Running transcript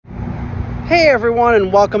Hey everyone,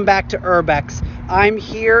 and welcome back to Urbex. I'm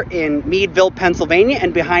here in Meadville, Pennsylvania,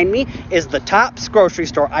 and behind me is the Tops grocery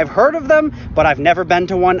store. I've heard of them, but I've never been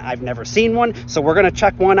to one. I've never seen one, so we're going to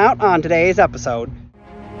check one out on today's episode.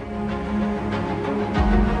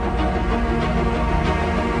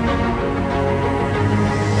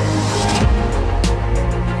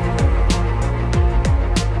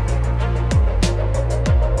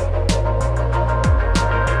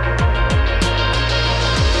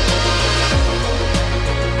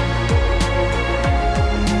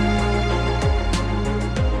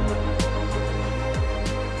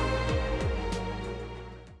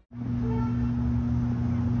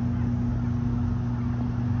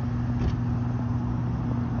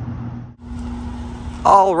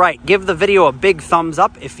 All right, give the video a big thumbs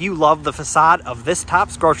up if you love the facade of this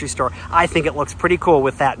Tops grocery store. I think it looks pretty cool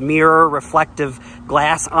with that mirror reflective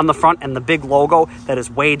glass on the front and the big logo that is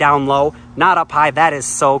way down low, not up high. That is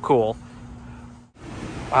so cool.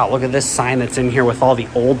 Wow, look at this sign that's in here with all the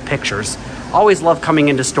old pictures. Always love coming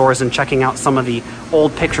into stores and checking out some of the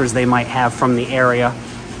old pictures they might have from the area.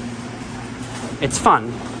 It's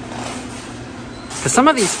fun. Because some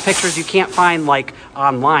of these pictures you can't find like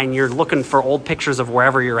online. You're looking for old pictures of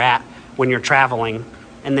wherever you're at when you're traveling,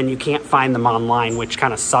 and then you can't find them online, which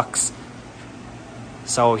kind of sucks.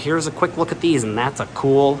 So here's a quick look at these, and that's a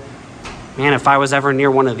cool... Man, if I was ever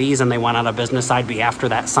near one of these and they went out of business, I'd be after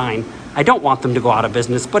that sign. I don't want them to go out of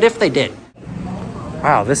business, but if they did...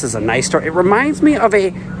 Wow, this is a nice store. It reminds me of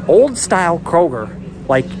a old-style Kroger,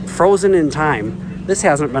 like frozen in time. This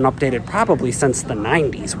hasn't been updated probably since the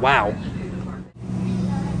 90s. Wow.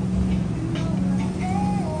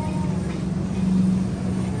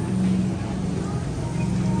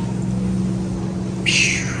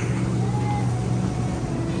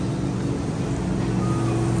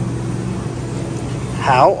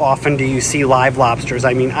 How often do you see live lobsters?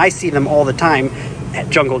 I mean, I see them all the time at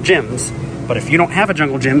Jungle Jim's, but if you don't have a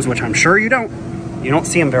Jungle Jim's, which I'm sure you don't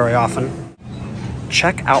see them very often.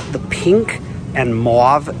 Check out the pink and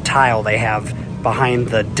mauve tile they have behind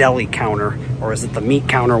the deli counter, or is it the meat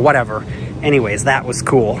counter, whatever. Anyways, that was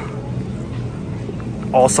cool.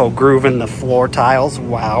 Also grooving the floor tiles,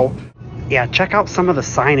 wow. Yeah, check out some of the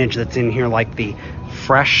signage that's in here, like the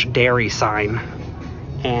fresh dairy sign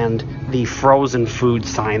and the frozen food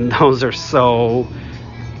sign. Those are so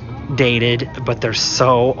dated, but they're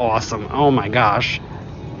so awesome. Oh my gosh.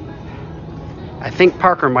 I think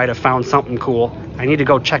Parker might have found something cool. I need to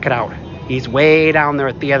go check it out. He's way down there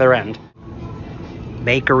at the other end.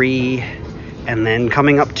 Bakery, and then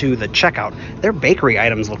coming up to the checkout. Their bakery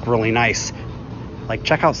items look really nice. Like,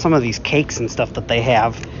 check out some of these cakes and stuff that they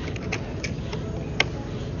have.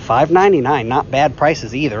 $5.99, not bad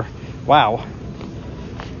prices either. Wow.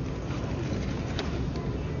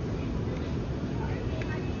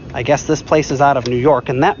 I guess this place is out of New York,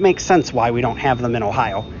 and that makes sense why we don't have them in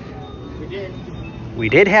Ohio. We did. We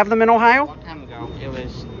did have them in Ohio? A long time ago. It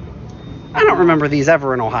was... I don't remember these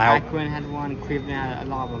ever in Ohio. Akron had one, Cleveland had a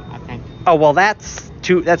lot of them, I think. Oh, well, that's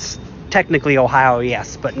technically Ohio,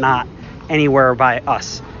 yes, but not anywhere by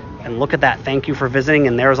us. And look at that. Thank you for visiting,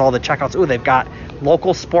 and there's all the checkouts. Ooh, they've got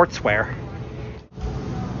local sportswear.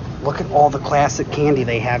 Look at all the classic candy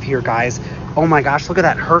they have here, guys. Oh my gosh, look at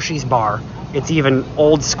that Hershey's bar. It's even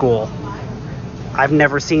old school. I've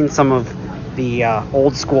never seen some of the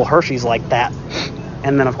old school Hershey's like that.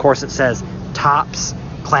 And then, of course, it says Tops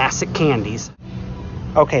Classic Candies.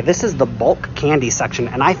 Okay, this is the bulk candy section,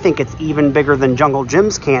 and I think it's even bigger than Jungle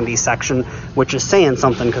Jim's candy section, which is saying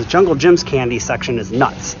something, because Jungle Jim's candy section is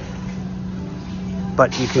nuts.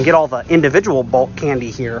 But you can get all the individual bulk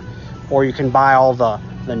candy here, or you can buy all the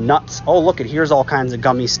nuts. Oh, look, here's all kinds of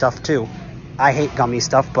gummy stuff, too. I hate gummy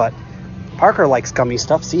stuff, but Parker likes gummy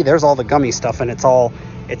stuff. See, there's all the gummy stuff, and it's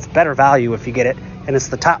better value if you get it, and it's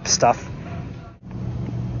the top stuff.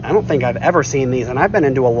 I don't think I've ever seen these, and I've been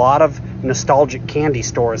into a lot of nostalgic candy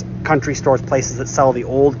stores, country stores, places that sell the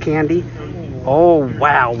old candy. Oh,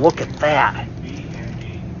 wow, look at that.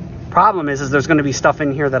 Problem is there's going to be stuff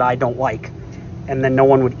in here that I don't like, and then no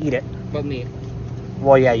one would eat it. But me.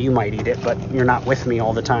 Well, yeah, you might eat it, but you're not with me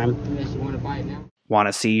all the time. Unless you want to buy it now. Want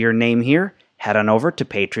to see your name here? Head on over to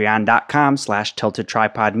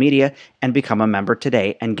patreon.com/tiltedtripodmedia and become a member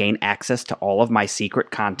today and gain access to all of my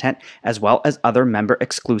secret content as well as other member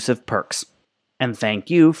exclusive perks. And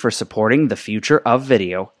thank you for supporting the future of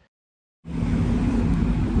video.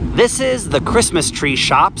 This is the Christmas tree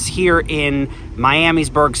shops here in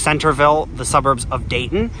Miamisburg, Centerville, the suburbs of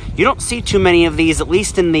Dayton. You don't see too many of these, at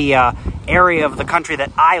least in the area of the country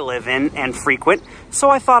that I live in and frequent, so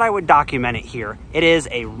I thought I would document it here. It is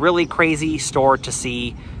a really crazy store to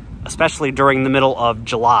see, especially during the middle of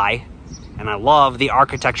July. and I love the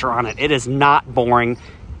architecture on it. It is not boring.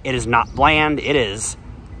 It is not bland. It is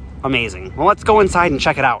amazing. Well, let's go inside and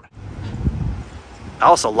check it out. I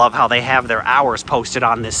also love how they have their hours posted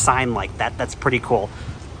on this sign like that. That's pretty cool.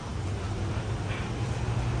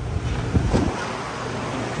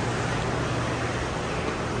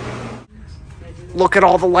 Look at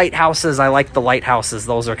all the lighthouses. I like the lighthouses.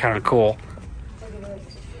 Those are kind of cool.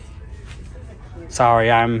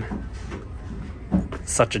 Sorry, I'm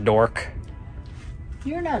such a dork.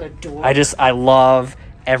 You're not a dork. I love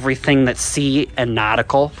everything that's sea and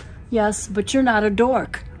nautical. Yes, but you're not a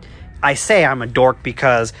dork. I say I'm a dork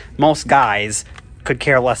because most guys could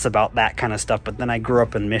care less about that kind of stuff, but then I grew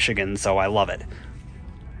up in Michigan, so I love it.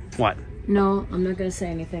 What? No, I'm not going to say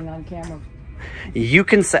anything on camera. You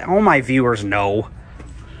can say, all my viewers know.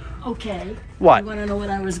 Okay. What? You want to know what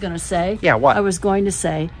I was going to say? Yeah, what? I was going to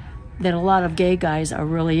say that a lot of gay guys are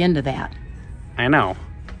really into that. I know.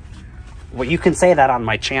 Well, you can say that on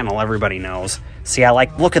my channel. Everybody knows. See,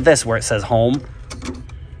 look at this where it says home.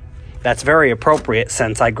 That's very appropriate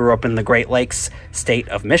since I grew up in the Great Lakes state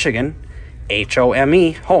of Michigan.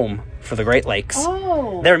 H-O-M-E, home for the Great Lakes.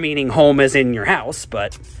 Oh. They're meaning home as in your house,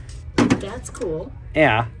 but That's cool.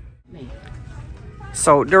 yeah. Me.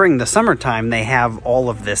 So during the summertime, they have all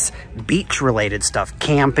of this beach-related stuff.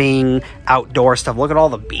 Camping, outdoor stuff. Look at all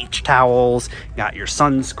the beach towels. Got your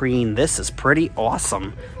sunscreen. This is pretty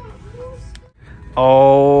awesome.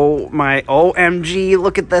 Oh, my OMG.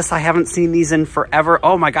 Look at this. I haven't seen these in forever.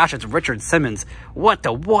 Oh my gosh, it's Richard Simmons. What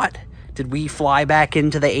the what? Did we fly back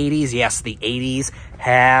into the 80s? Yes, the 80s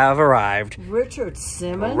have arrived. Richard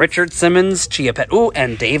Simmons? Richard Simmons, Chia Pet. Ooh,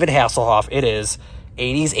 and David Hasselhoff. It is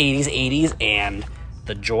 80s, 80s, 80s, and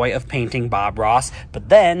the joy of painting Bob Ross. But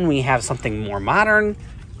then we have something more modern.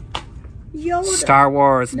 Yoda. Star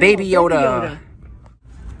Wars, No, Baby Yoda.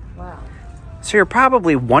 Wow. So you're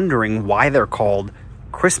probably wondering why they're called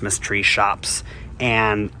Christmas tree shops.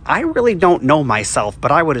 And I really don't know myself,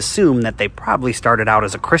 but I would assume that they probably started out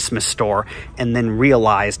as a Christmas store and then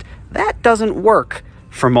realized that doesn't work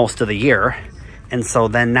for most of the year. And so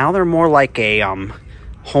then now they're more like a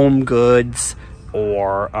home goods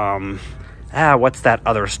or what's that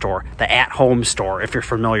other store? The at-home store, if you're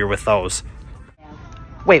familiar with those.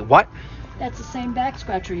 Wait, what? That's the same back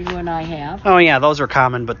scratcher you and I have. Oh yeah, those are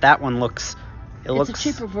common, but that one looks It's a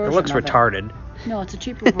cheaper version it looks of it. retarded. No, it's a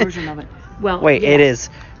cheaper version of it. Well, Wait, yeah. it is.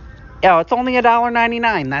 Yeah, it's only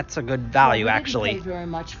 $1.99. That's a good value, Well, we actually. didn't pay very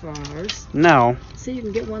much for ours. No. See, you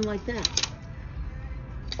can get one like that.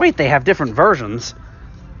 Wait, they have different versions.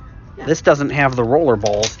 Yeah. This doesn't have the roller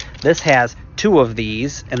balls. This has 2 of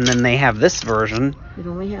these, and then they have this version. It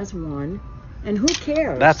only has one. And who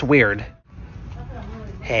cares? That's weird.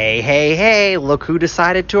 Hey, hey, hey, look who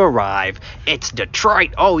decided to arrive. It's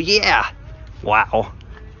Detroit. Oh, yeah. Wow.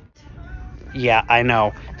 Yeah, I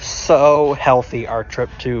know. So healthy, our trip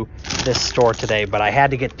to this store today, but I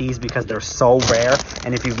had to get these because they're so rare,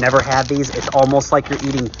 and if you've never had these, it's almost like you're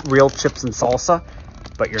eating real chips and salsa,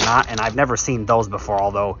 but you're not, and I've never seen those before,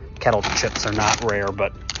 although kettle chips are not rare,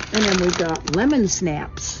 but And then we've got lemon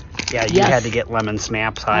snaps. yeah, you Yes. had to get lemon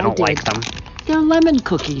snaps. I don't did. like them. They're lemon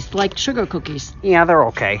cookies, like sugar cookies. Yeah, they're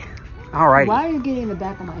okay. All right, Why are you getting the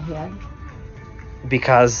back of my head?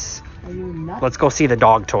 because Are you nuts? let's go see the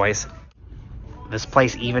dog toys. This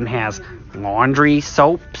place even has laundry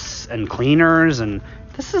soaps and cleaners, and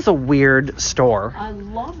this is a weird store. I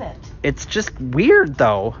love it. It's just weird,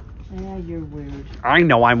 though. Yeah, you're weird. I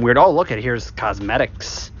know I'm weird. Oh, look at here's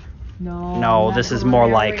cosmetics. No. No, I'm this not is going more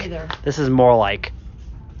there like either. this is more like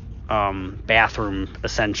bathroom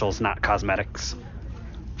essentials, not cosmetics.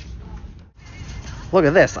 Look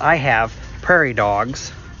at this. I have prairie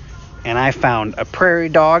dogs, and I found a prairie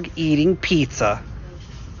dog eating pizza.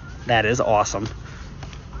 That is awesome.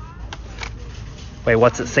 Wait,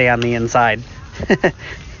 what's it say on the inside?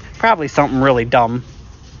 Probably something really dumb.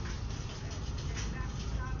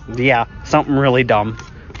 Yeah, something really dumb.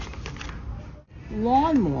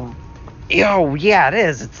 Lawnmower. Oh, yeah, it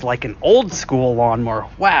is. It's like an old school lawnmower.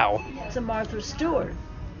 Wow. It's a Martha Stewart.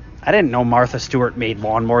 I didn't know Martha Stewart made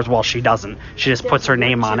lawnmowers. Well, she doesn't. She just puts her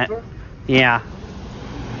name on it. Chipper. Yeah.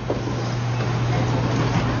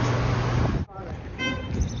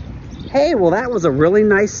 Hey, well, that was a really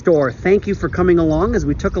nice store. Thank you for coming along as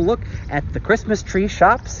we took a look at the Christmas tree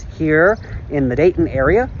shops here in the Dayton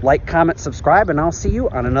area. Like, comment, subscribe, and I'll see you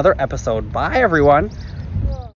on another episode. Bye, everyone.